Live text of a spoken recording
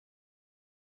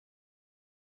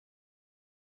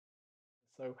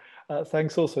So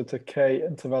thanks also to Kate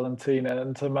and to Valentina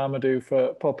and to Mamadou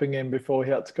for popping in before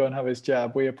he had to go and have his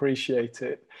jab. We appreciate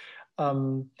it.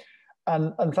 And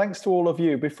thanks to all of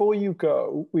you. Before you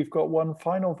go, we've got one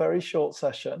final very short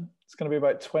session. It's going to be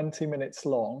about 20 minutes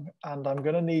long, and I'm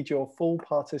going to need your full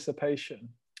participation.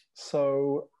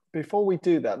 So before we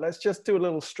do that, let's just do a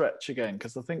little stretch again,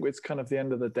 because I think it's kind of the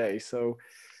end of the day. So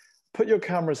put your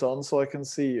cameras on so I can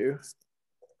see you.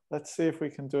 Let's see if we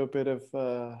can do a bit of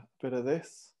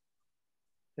this.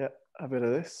 Yeah, a bit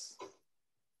of this.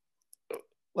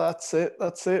 That's it.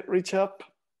 That's it. Reach up.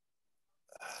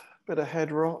 Bit of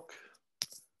head rock.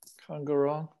 Can't go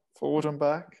wrong. Forward and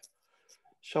back.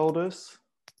 Shoulders.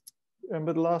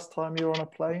 Remember the last time you were on a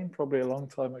plane? Probably a long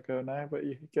time ago now, but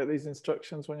you get these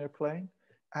instructions when you're playing.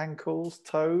 Ankles,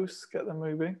 toes, get them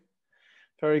moving.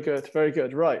 Very good. Very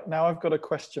good. Right. Now I've got a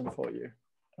question for you.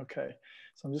 Okay.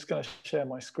 So I'm just going to share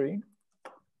my screen.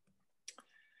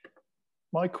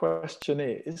 My question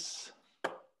is,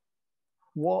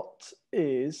 what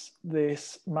is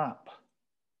this map?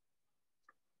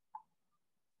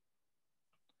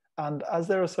 And as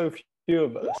there are so few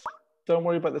of us, don't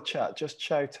worry about the chat, just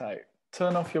shout out.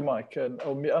 Turn off your mic and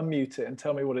or unmute it and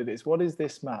tell me what it is. What is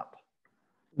this map?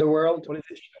 The world. What is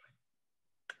it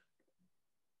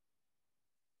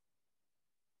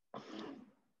showing?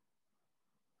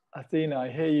 Athena, I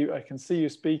hear you. I can see you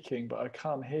speaking, but I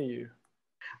can't hear you.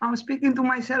 I'm speaking to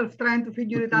myself, trying to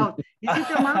figure it out. Is it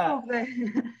a map of the?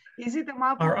 Is it a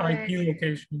map our of IP the,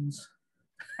 locations?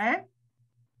 Eh?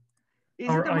 Is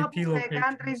Our it a map IP of the locations.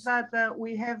 countries that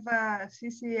we have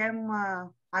CCM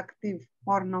active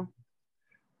or no?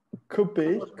 Could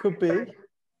be. Could be.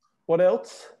 What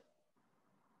else?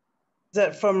 Is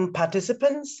that from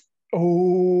participants?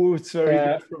 Oh, it's very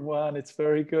good from Juan. It's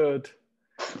very good.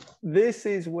 This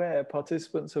is where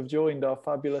participants have joined our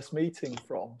fabulous meeting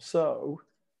from. So,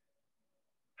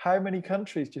 how many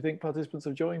countries do you think participants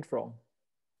have joined from?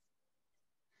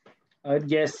 I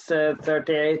guess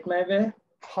 38 maybe.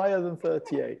 Higher than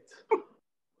 38.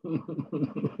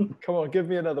 Come on, give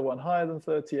me another one. Higher than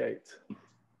 38.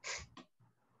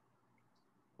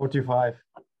 45.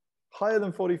 Higher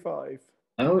than 45.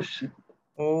 Oh, shit.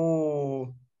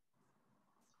 Oh.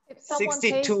 If someone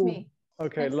 62. pays me.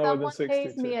 Okay, if lower than someone 62.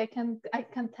 pays me, I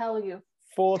can tell you.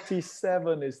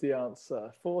 47 is the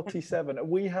answer. 47.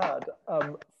 We had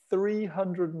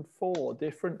 304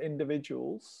 different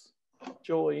individuals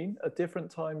join at different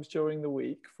times during the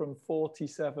week from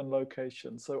 47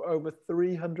 locations. So over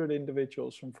 300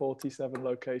 individuals from 47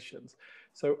 locations.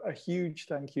 So a huge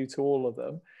thank you to all of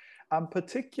them. And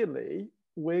particularly,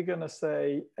 we're going to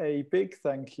say a big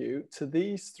thank you to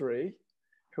these three,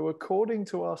 who according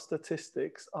to our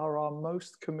statistics are our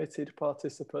most committed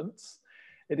participants.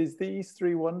 It is these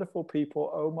three wonderful people,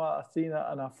 Omar, Athena,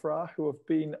 and Afra, who have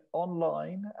been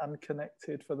online and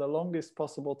connected for the longest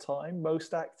possible time,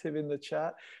 most active in the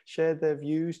chat, shared their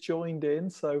views, joined in.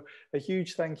 So a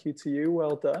huge thank you to you.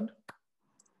 Well done.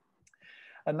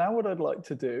 And now what I'd like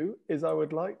to do is I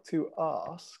would like to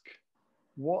ask,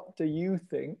 what do you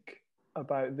think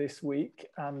about this week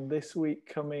and this week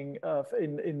coming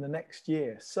in the next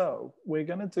year? So we're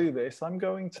going to do this. I'm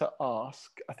going to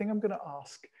ask, I think I'm going to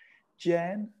ask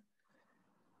Jen,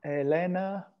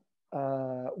 Elena,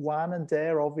 Juan and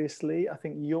Dare, obviously. I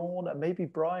think Jorn and maybe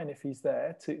Brian, if he's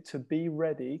there, to be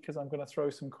ready, because I'm going to throw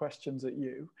some questions at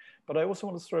you. But I also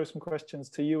want to throw some questions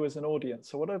to you as an audience.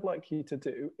 So what I'd like you to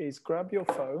do is grab your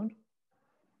phone,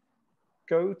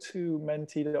 go to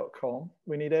menti.com.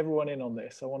 We need everyone in on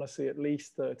this. I want to see at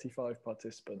least 35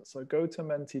 participants. So go to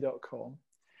menti.com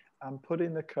and put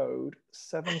in the code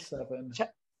 77.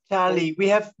 Charlie, we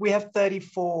have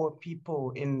 34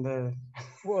 people in the...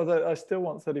 Well, I still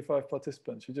want 35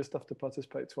 participants. You just have to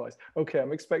participate twice. Okay,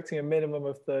 I'm expecting a minimum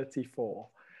of 34.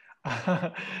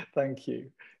 Thank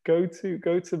you. Go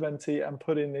to Menti and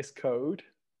put in this code.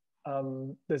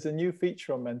 There's a new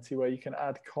feature on Menti where you can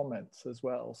add comments as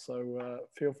well. So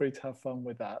feel free to have fun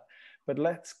with that. But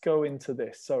let's go into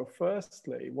this. So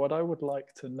firstly, what I would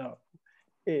like to know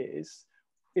is,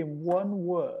 in one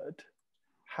word,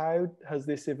 how has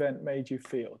this event made you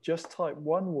feel? Just type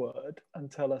one word and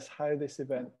tell us how this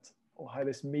event or how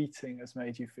this meeting has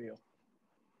made you feel.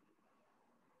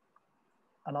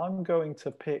 And I'm going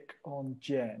to pick on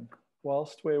Jen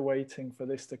whilst we're waiting for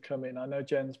this to come in. I know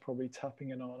Jen's probably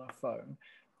tapping in on her phone,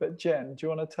 but Jen, do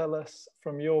you want to tell us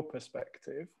from your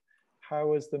perspective,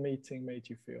 how has the meeting made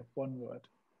you feel? One word.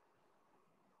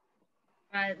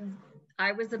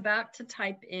 I was about to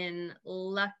type in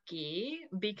lucky,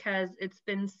 because it's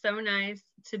been so nice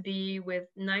to be with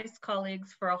nice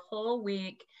colleagues for a whole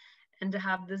week and to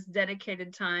have this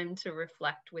dedicated time to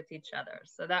reflect with each other.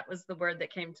 So that was the word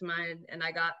that came to mind, and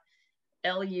I got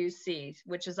LUC,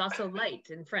 which is also light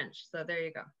in French. So there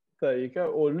you go. There you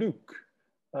go. Or Luke.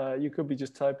 You could be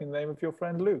just typing the name of your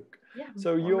friend Luke. Yeah.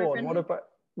 So Jorn,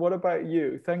 what about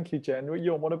you? Thank you, Jen.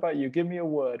 Jorn, what about you? Give me a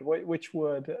word. Which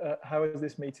word? How has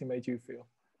this meeting made you feel?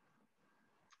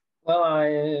 Well,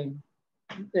 I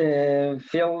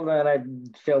feel that I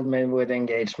filled me with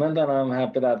engagement, and I'm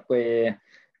happy that we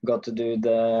got to do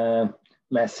the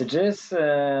messages.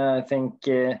 I think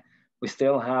we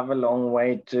still have a long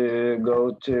way to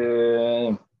go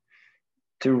to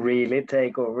really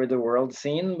take over the world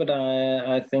scene, but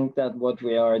I think that what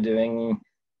we are doing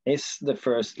is the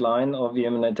first line of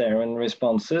humanitarian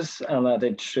responses, and that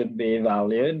it should be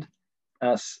valued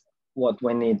as what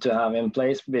we need to have in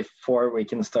place before we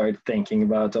can start thinking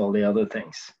about all the other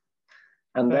things.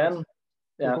 And then,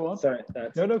 yeah, sorry.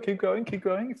 No, keep going,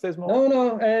 if there's more.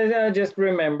 No, I just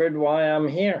remembered why I'm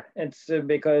here. It's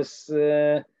because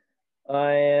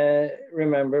I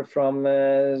remember from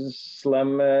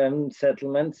slum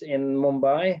settlements in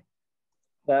Mumbai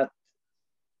that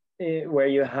where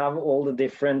you have all the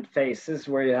different phases,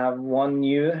 where you have one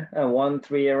new and one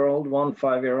 3-year-old, one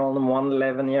 5-year-old, and one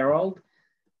 11-year-old.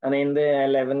 And in the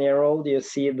 11-year-old, you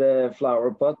see the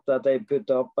flower pot that they put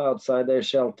up outside their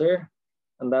shelter.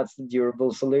 And that's the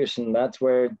durable solution. That's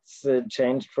where it's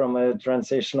changed from a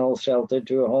transitional shelter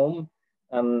to a home,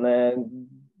 and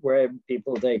where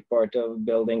people take part of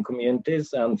building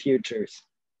communities and futures.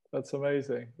 That's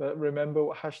amazing. Remember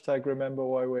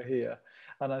why we're here.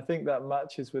 And I think that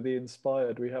matches with the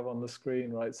inspired we have on the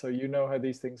screen, right? So you know how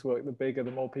these things work. The bigger, the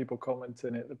more people comment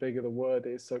in it, the bigger the word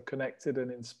is. So connected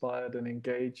and inspired and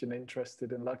engaged and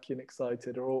interested and lucky and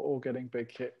excited are all getting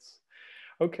big hits.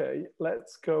 Okay,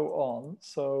 let's go on.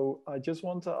 So I just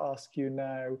want to ask you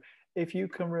now, if you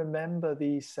can remember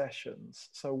these sessions,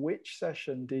 so which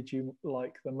session did you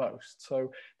like the most?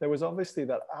 So there was obviously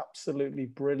that absolutely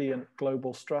brilliant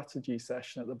global strategy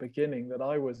session at the beginning that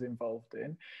I was involved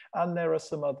in, and there are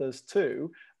some others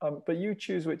too, but you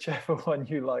choose whichever one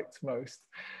you liked most.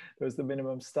 There was the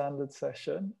minimum standard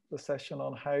session, the session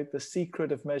on how the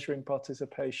secret of measuring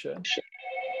participation,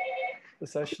 the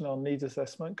session on needs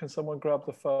assessment. Can someone grab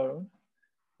the phone?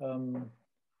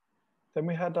 Then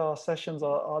we had our sessions,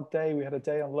 our day, we had a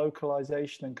day on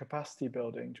localization and capacity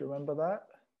building. Do you remember that?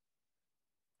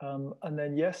 And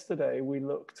then yesterday we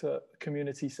looked at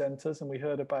community centers and we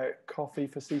heard about coffee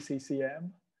for CCCM,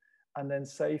 and then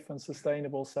safe and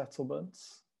sustainable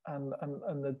settlements, and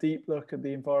the deep look at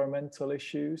the environmental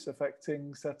issues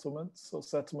affecting settlements, or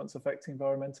settlements affecting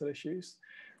environmental issues.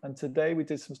 And today we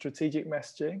did some strategic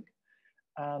messaging,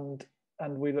 and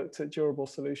we looked at durable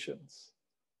solutions.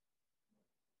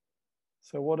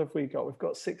 So what have we got? We've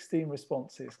got 16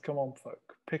 responses. Come on,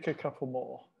 folk, pick a couple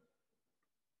more.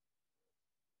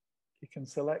 You can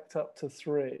select up to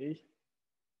 3.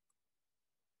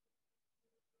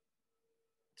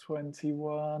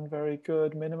 21, very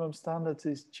good. Minimum standards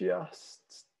is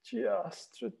just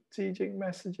strategic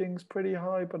messaging's pretty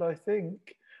high, but I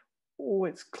think, oh,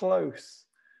 it's close.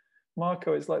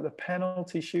 Marco, it's like the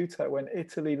penalty shootout when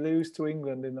Italy lose to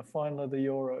England in the final of the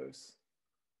Euros.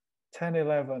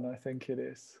 10-11, I think it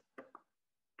is.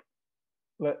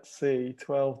 Let's see,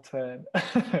 12-10.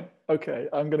 Okay,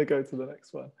 I'm going to go to the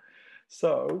next one.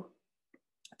 So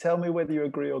tell me whether you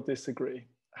agree or disagree.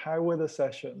 How were the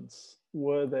sessions?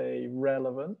 Were they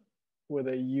relevant? Were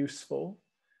they useful?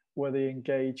 Were they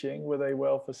engaging? Were they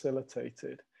well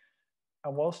facilitated?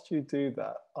 And whilst you do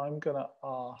that, I'm going to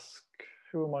ask,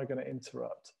 who am I going to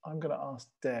interrupt? I'm going to ask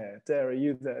Dare. Dare, are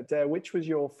you there? Dare, which was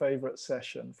your favorite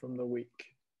session from the week?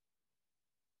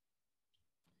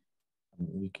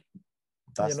 You're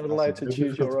not allowed to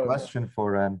choose your own. Question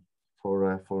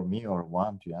for me or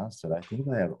one to answer. I think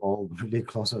they are all really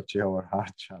closer to our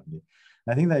heart, Charlie.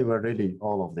 I think they were really,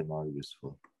 all of them are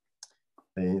useful.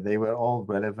 They were all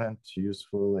relevant,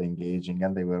 useful, engaging,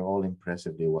 and they were all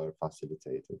impressively well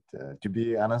facilitated. To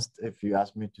be honest, if you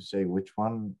ask me to say which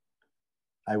one,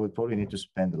 I would probably need to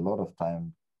spend a lot of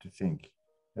time to think.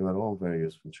 They were all very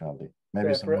useful, Charlie. Maybe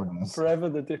yeah, someone else. Forever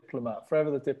the diplomat.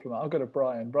 I'll go to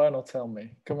Brian. Brian will tell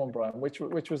me. Come on, Brian. Which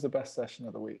was the best session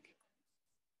of the week?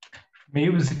 For me,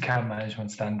 it was account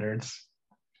management standards.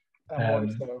 And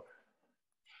why so?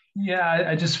 Yeah,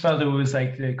 I just felt it was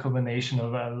like the combination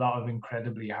of a lot of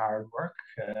incredibly hard work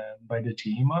by the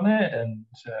team on it, and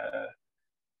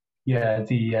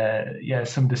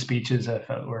some of the speeches I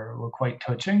felt were quite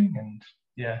touching, and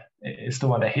yeah, it's the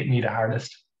one that hit me the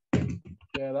hardest.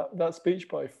 Yeah, that speech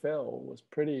by Phil was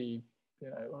pretty,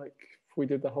 like we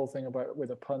did the whole thing about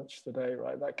with a punch today,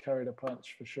 right? That carried a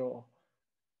punch for sure.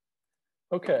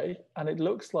 Okay, and it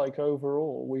looks like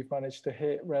overall we've managed to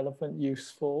hit relevant,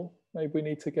 useful. Maybe we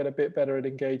need to get a bit better at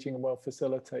engaging and well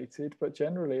facilitated, but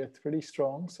generally it's pretty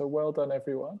strong. So well done,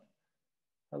 everyone.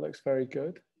 That looks very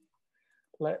good.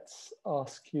 Let's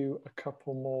ask you a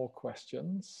couple more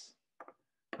questions.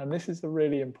 And this is a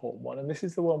really important one. And this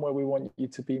is the one where we want you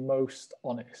to be most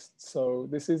honest. So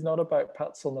this is not about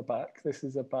pats on the back. This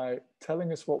is about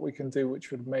telling us what we can do,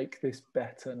 which would make this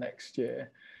better next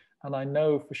year. And I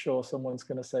know for sure someone's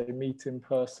going to say meet in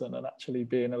person and actually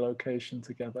be in a location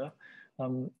together.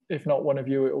 If not one of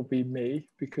you, it will be me,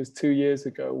 because 2 years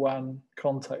ago, Juan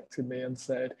contacted me and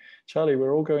said, Charlie,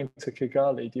 we're all going to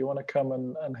Kigali. Do you want to come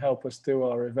and help us do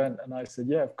our event? And I said,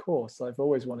 yeah, of course. I've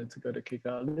always wanted to go to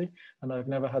Kigali and I've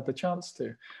never had the chance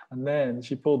to. And then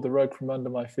she pulled the rug from under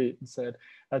my feet and said,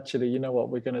 actually, you know what?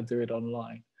 We're going to do it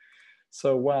online.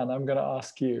 So Juan, I'm going to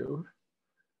ask you,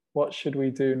 what should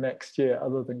we do next year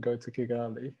other than go to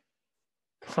Kigali?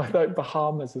 I think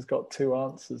Bahamas has got 2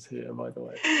 answers here, by the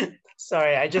way.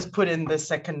 Sorry, I just put in the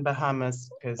second Bahamas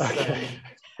because Okay.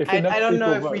 I don't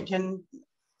know if we can.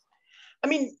 I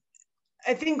mean,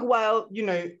 I think while, you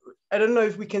know, I don't know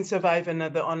if we can survive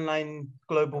another online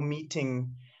global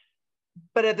meeting,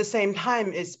 but at the same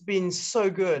time, it's been so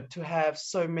good to have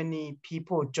so many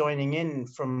people joining in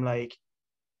from like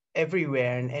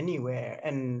everywhere and anywhere,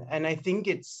 and I think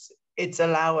it's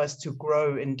allow us to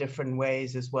grow in different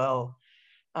ways as well.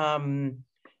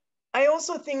 I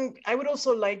also think I would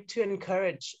also like to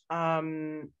encourage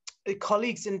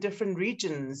colleagues in different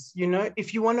regions. You know,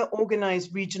 if you want to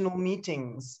organize regional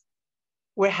meetings,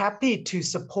 we're happy to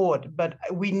support, but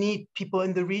we need people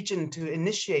in the region to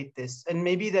initiate this, and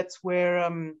maybe that's where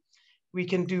we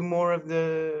can do more of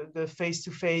the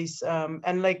face-to-face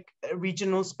and like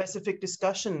regional specific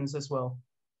discussions as well.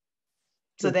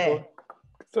 So there.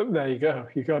 So there you go,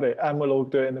 you got it. And we'll all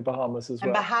do it in the Bahamas as well.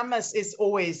 And Bahamas is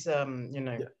always, you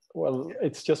know. Yeah. Well,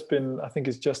 it's just been, I think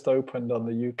it's just opened on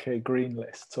the UK green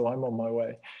list, so I'm on my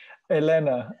way.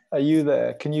 Elena, are you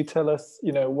there? Can you tell us,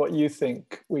 you know, what you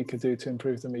think we could do to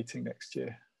improve the meeting next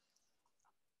year?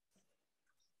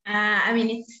 I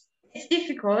mean, it's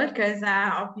difficult because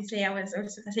obviously I was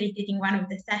also facilitating one of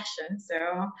the sessions.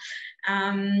 So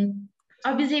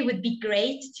obviously it would be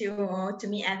great to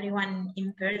meet everyone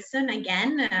in person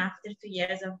again after 2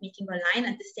 years of meeting online.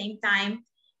 At the same time,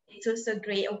 it's also a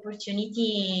great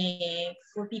opportunity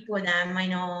for people that might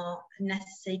not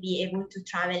necessarily be able to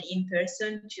travel in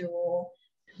person to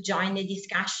join the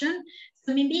discussion.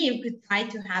 So maybe you could try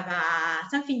to have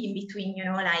something in between, you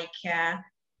know, like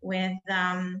with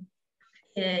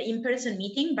in-person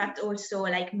meeting, but also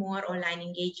like more online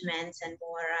engagements and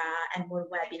more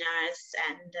webinars,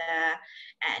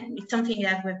 and it's something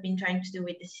that we've been trying to do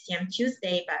with the CCM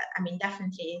Tuesday. But I mean,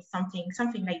 definitely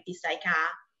something like this, like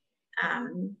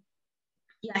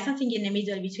yeah, something in the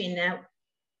middle between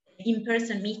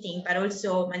in-person meeting, but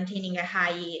also maintaining a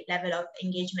high level of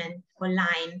engagement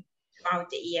online throughout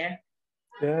the year.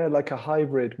 Yeah, like a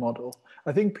hybrid model.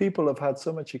 I think people have had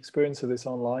so much experience of this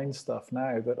online stuff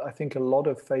now that I think a lot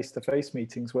of face-to-face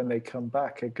meetings when they come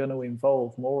back are going to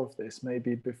involve more of this,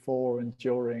 maybe before and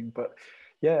during. But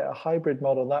yeah, a hybrid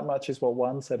model, that matches what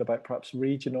Juan said about perhaps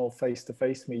regional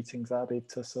face-to-face meetings added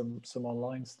to some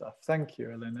online stuff. Thank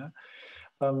you, Elena.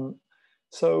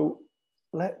 So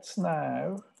let's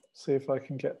now see if I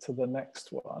can get to the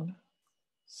next one.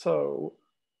 So,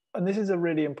 and this is a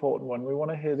really important one. We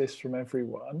want to hear this from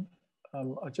everyone.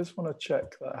 I just want to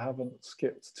check that I haven't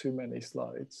skipped too many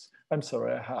slides. I'm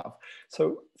sorry, I have.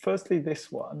 So firstly,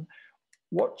 this one,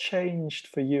 what changed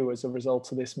for you as a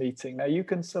result of this meeting? Now you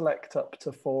can select up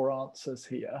to 4 answers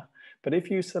here, but if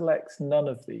you select none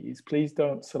of these, please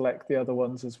don't select the other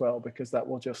ones as well, because that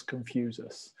will just confuse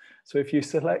us. So if you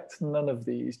select none of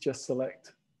these, just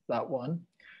select that one.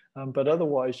 But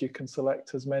otherwise you can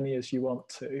select as many as you want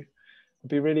to. I'd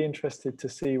be really interested to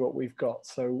see what we've got.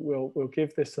 So we'll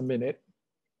give this a minute.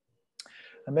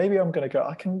 And maybe I'm going to go,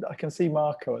 I can see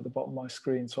Marco at the bottom of my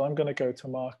screen. So I'm going to go to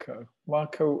Marco.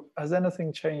 Marco, has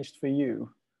anything changed for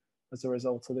you as a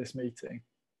result of this meeting?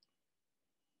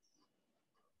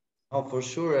 Oh, for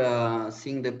sure,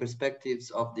 seeing the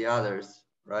perspectives of the others,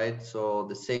 right? So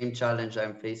the same challenge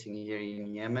I'm facing here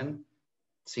in Yemen,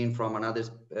 seen from another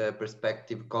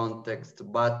perspective, context,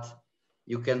 but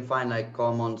you can find like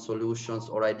common solutions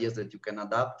or ideas that you can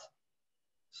adapt.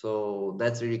 So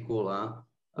that's really cool, huh?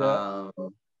 Yeah.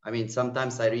 I mean,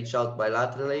 sometimes I reach out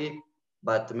bilaterally,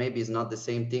 but maybe it's not the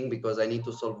same thing because I need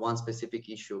to solve one specific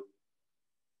issue.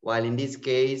 While in this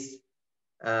case,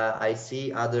 I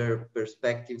see other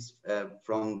perspectives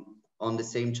on the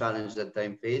same challenge that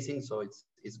I'm facing. So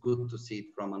it's good to see it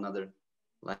from another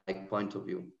like point of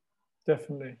view.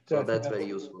 Definitely. So that's very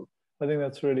useful. I think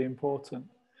that's really important.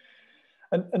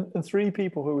 And three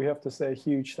people who we have to say a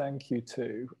huge thank you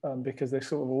to, because they're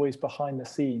sort of always behind the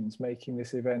scenes making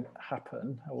this event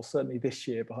happen, or certainly this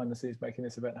year behind the scenes making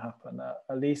this event happen.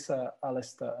 Elisa,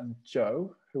 Alistair and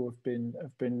Joe, who have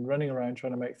been running around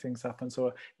trying to make things happen.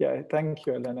 So yeah, thank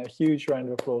you, Elena. A huge round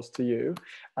of applause to you.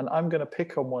 And I'm going to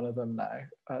pick on one of them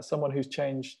now, someone who's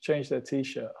changed their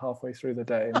t-shirt halfway through the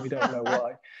day, and we don't know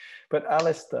why. But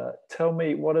Alistair, tell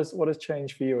me, what has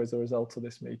changed for you as a result of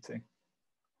this meeting?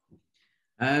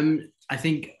 I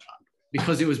think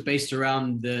because it was based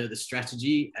around the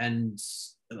strategy, and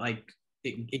like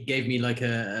it gave me like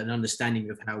an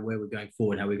understanding of where we're going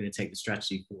forward, how we're going to take the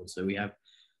strategy forward. So we have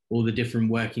all the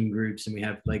different working groups, and we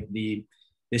have like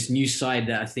this new side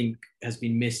that I think has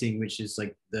been missing, which is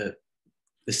like the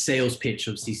sales pitch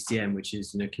of CCCM, which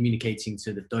is, you know, communicating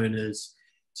to the donors,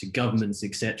 to governments,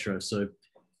 etc. So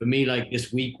for me, like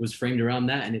this week was framed around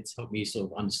that, and it's helped me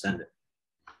sort of understand it.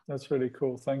 That's really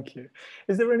cool. Thank you.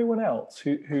 Is there anyone else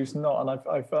who's not, and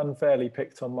I've unfairly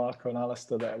picked on Marco and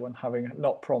Alistair there when having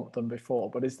not prompted them before,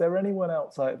 but is there anyone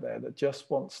else out there that just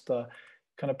wants to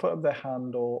kind of put up their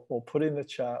hand or put in the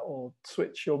chat or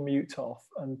switch your mute off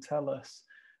and tell us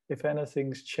if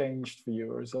anything's changed for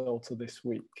you as a result of this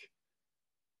week?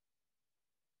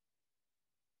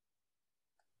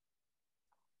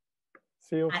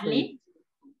 Feel free.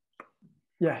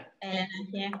 Yeah.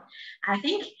 Yeah, I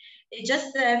think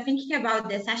just thinking about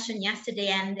the session yesterday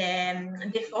and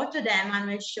the photo that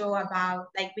Emmanuel showed about,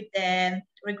 like, with the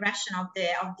regression of the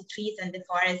trees and the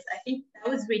forest, I think that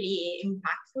was really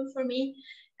impactful for me.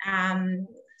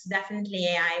 So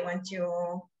definitely I want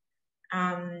to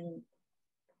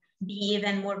be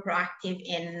even more proactive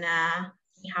in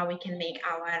seeing how we can make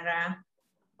our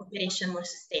operation more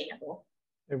sustainable.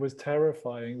 It was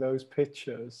terrifying, those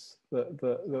pictures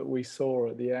that we saw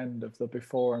at the end of the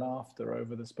before and after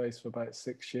over the space of about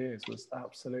 6 years was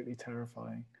absolutely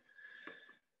terrifying.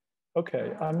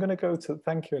 Okay, I'm going to go to,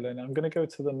 thank you, Elena. I'm going to go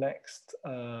to the next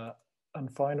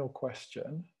and final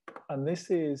question. And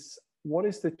this is, what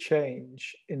is the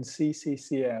change in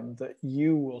CCCM that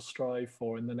you will strive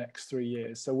for in the next 3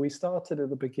 years? So we started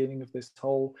at the beginning of this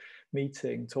whole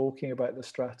meeting talking about the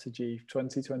strategy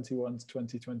 2021 to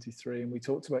 2023, and we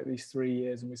talked about these 3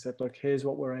 years, and we said, look, here's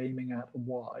what we're aiming at and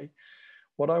why.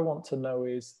 What I want to know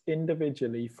is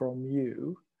individually from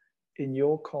you, in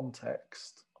your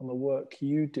context, on the work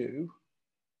you do,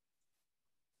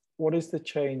 what is the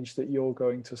change that you're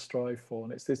going to strive for?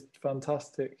 And it's this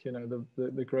fantastic, you know,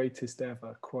 the greatest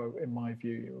ever quote, in my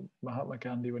view, Mahatma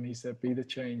Gandhi, when he said, be the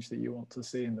change that you want to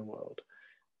see in the world.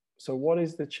 So what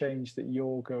is the change that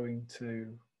you're going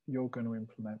to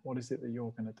implement? What is it that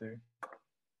you're going to do?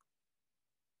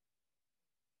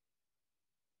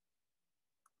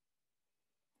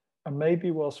 And maybe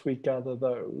whilst we gather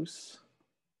those,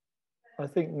 I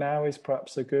think now is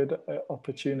perhaps a good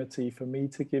opportunity for me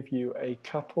to give you a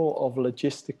couple of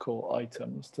logistical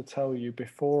items to tell you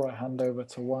before I hand over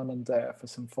to Juan and Dare for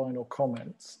some final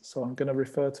comments. So I'm going to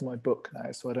refer to my book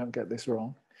now so I don't get this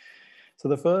wrong. So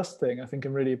the first thing I think,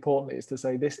 and really importantly, is to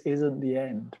say this isn't the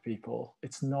end, people.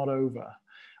 It's not over.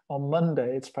 On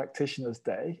Monday, it's Practitioners'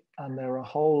 Day, and there are a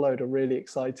whole load of really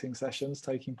exciting sessions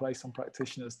taking place on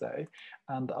Practitioners' Day.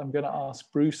 And I'm going to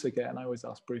ask Bruce again. I always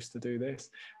ask Bruce to do this.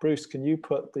 Bruce, can you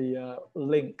put the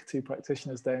link to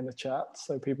Practitioners' Day in the chat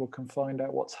so people can find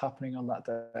out what's happening on that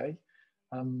day?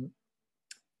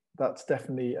 That's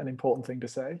definitely an important thing to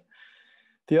say.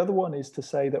 The other one is to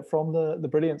say that from the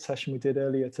brilliant session we did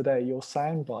earlier today, your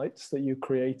sound bites that you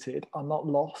created are not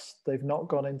lost. They've not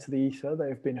gone into the ether. They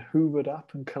have been hoovered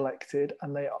up and collected,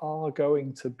 and they are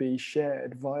going to be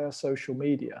shared via social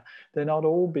media. They're not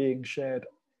all being shared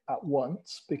at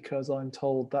once, because I'm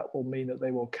told that will mean that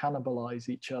they will cannibalize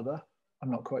each other.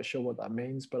 I'm not quite sure what that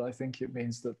means, but I think it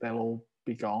means that they'll all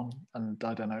be gone, and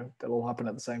I don't know, they'll all happen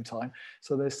at the same time.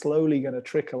 So they're slowly going to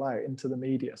trickle out into the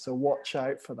media. So watch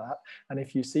out for that. And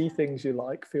if you see things you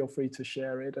like, feel free to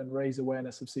share it and raise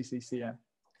awareness of CCCM.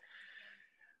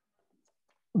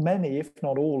 Many, if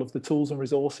not all, of the tools and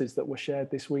resources that were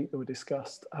shared this week that were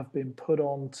discussed have been put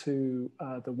onto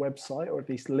the website, or at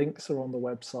least links are on the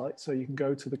website. So you can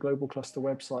go to the Global Cluster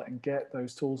website and get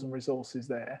those tools and resources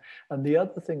there. And the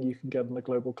other thing you can get on the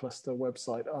Global Cluster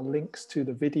website are links to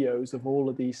the videos of all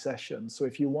of these sessions. So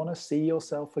if you want to see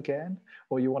yourself again,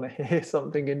 or you want to hear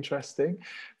something interesting,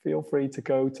 feel free to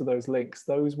go to those links.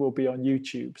 Those will be on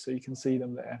YouTube, so you can see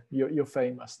them there. You're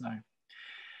famous now.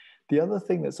 The other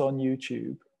thing that's on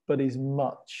YouTube, but is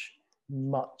much,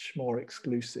 much more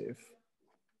exclusive,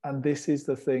 and this is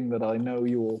the thing that I know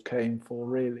you all came for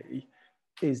really,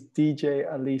 is DJ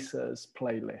Alisa's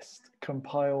playlist,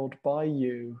 compiled by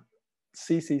you,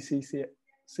 CCCM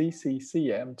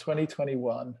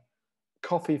 2021,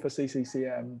 Coffee for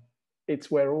CCCM. It's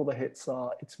where all the hits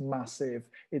are. It's massive.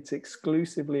 It's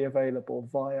exclusively available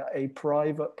via a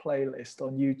private playlist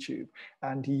on YouTube.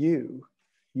 And you,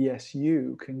 yes,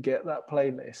 you can get that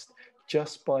playlist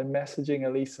just by messaging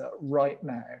Elisa right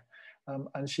now.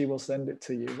 And she will send it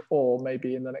to you, or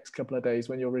maybe in the next couple of days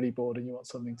when you're really bored and you want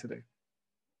something to do.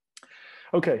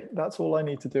 Okay, that's all I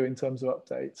need to do in terms of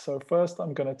updates. So first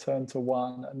I'm going to turn to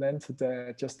Juan and then to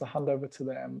Dare, just to hand over to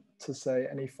them to say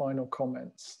any final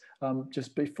comments.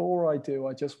 Just before I do,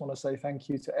 I just want to say thank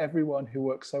you to everyone who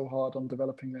worked so hard on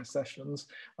developing their sessions.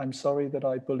 I'm sorry that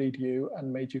I bullied you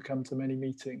and made you come to many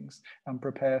meetings and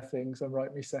prepare things and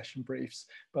write me session briefs,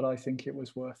 but I think it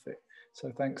was worth it.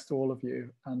 So thanks to all of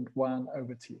you, and Juan,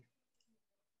 over to you.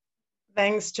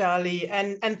 Thanks, Charlie,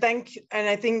 and I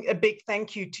think a big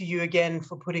thank you to you again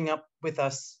for putting up with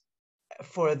us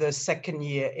for the second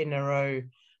year in a row.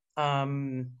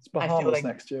 It's Bahamas, I feel like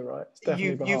next year, right? It's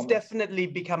definitely you've definitely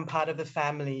become part of the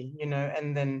family, you know,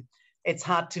 and then it's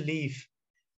hard to leave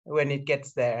when it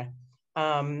gets there.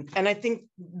 And I think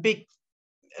big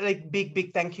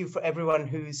thank you for everyone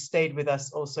who's stayed with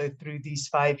us also through these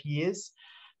 5 years.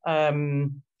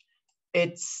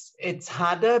 It's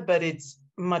harder, but it's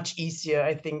much easier,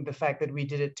 I think, the fact that we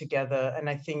did it together. And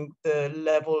I think the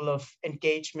level of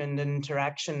engagement and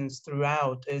interactions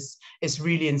throughout is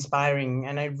really inspiring.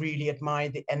 And I really admire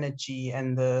the energy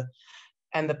and the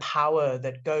power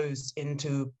that goes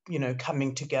into, you know,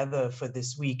 coming together for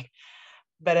this week.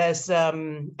 But as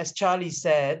Charlie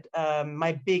said,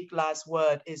 my big last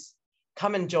word is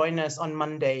come and join us on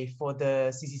Monday for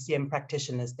the CCCM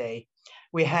Practitioners Day.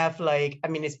 We have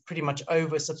it's pretty much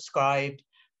oversubscribed,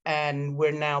 and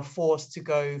we're now forced to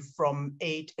go from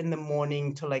 8 in the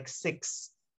morning to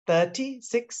 6:30,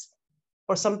 6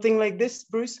 or something like this,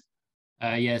 Bruce?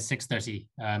 Yeah, 6:30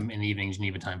 in the evening,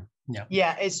 Geneva time. Yeah.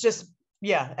 Yeah, it's just,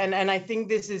 yeah. And I think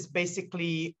this is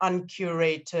basically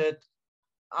uncurated,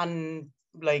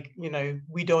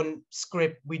 we don't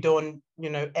script, we don't,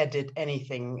 edit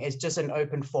anything. It's just an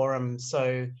open forum.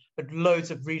 So, but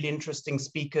loads of really interesting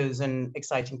speakers and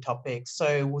exciting topics.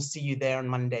 So we'll see you there on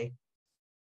Monday.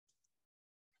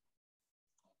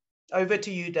 Over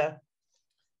to you, Da.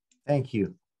 Thank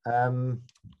you.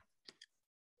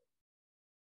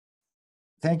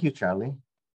 Thank you, Charlie.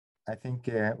 I think,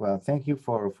 well, thank you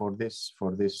for this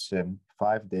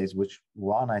 5 days, which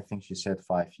one, I think she said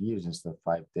 5 years instead of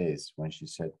 5 days when she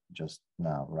said just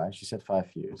now, right? She said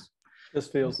 5 years.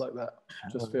 Just feels like that.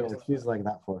 Just feels like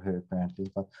that for her,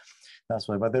 apparently, but that's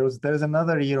why. But there's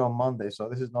another year on Monday, so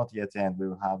this is not yet end. We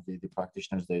will have the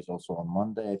Practitioners Days also on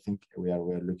Monday. I think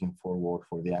we're looking forward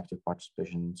for the active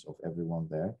participations of everyone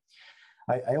there.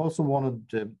 I also wanted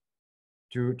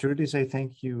to really say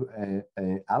thank you,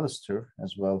 Alistair,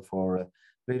 as well, for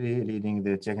really leading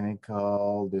the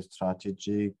technical, the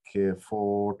strategic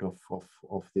effort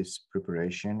of this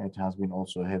preparation. It has been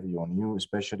also heavy on you,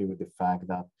 especially with the fact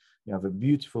that you have a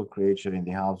beautiful creature in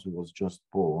the house who was just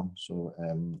born. So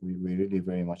we really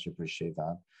very much appreciate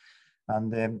that.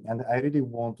 And I really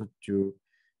wanted to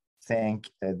thank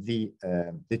the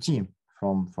team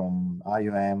from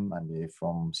IOM and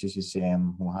from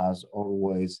CCCM, who has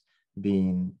always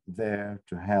been there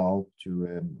to help,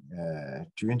 to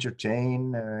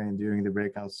entertain during the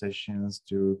breakout sessions,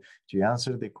 to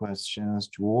answer the questions,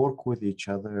 to work with each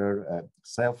other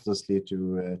selflessly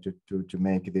to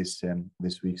make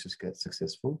this week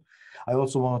successful. I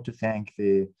also wanted to thank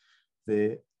the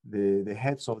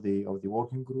heads of the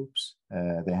working groups.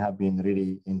 They have been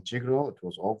really integral. It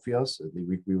was obvious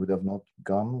we would have not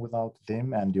gone without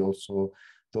them, and also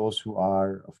those who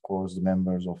are, of course, the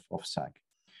members of SAG.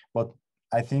 But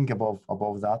I think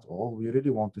above that all, we really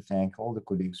want to thank all the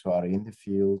colleagues who are in the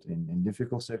field in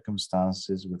difficult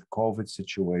circumstances with COVID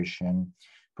situation,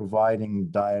 providing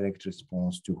direct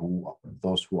response to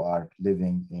those who are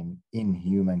living in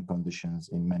inhuman conditions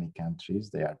in many countries.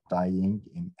 They are dying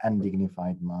in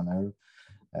undignified manner.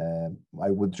 I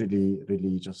would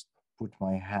really just put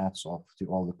my hats off to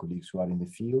all the colleagues who are in the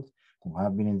field, who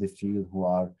have been in the field, who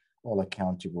are all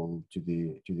accountable to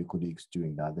the colleagues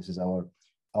doing that. This is our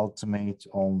ultimate,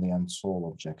 only and sole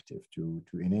objective, to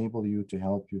enable you, to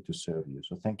help you, to serve you.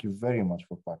 So thank you very much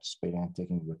for participating and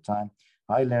taking your time.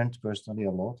 I learned personally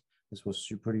a lot. This was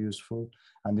super useful.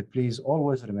 And please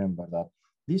always remember that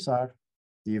these are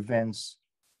the events.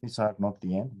 These are not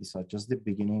the end. These are just the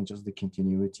beginning, just the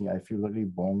continuity. I feel really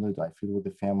bonded. I feel with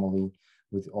the family,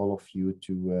 with all of you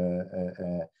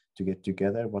to get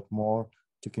together, but more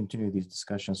to continue these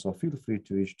discussions. So feel free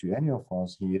to reach to any of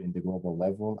us here in the global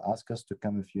level. Ask us to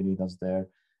come if you need us there,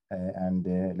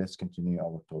 and let's continue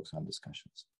our talks and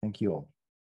discussions. Thank you all.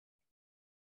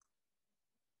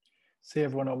 See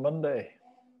everyone on Monday.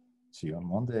 See you on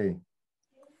Monday.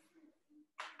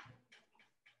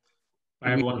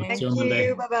 Bye, everyone. Thank See you on Monday.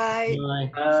 you. Bye-bye.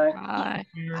 Bye. Bye.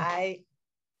 Bye.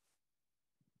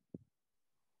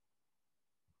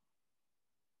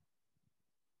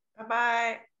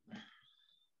 Bye-bye.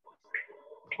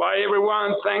 Bye,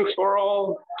 everyone. Thanks for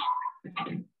all.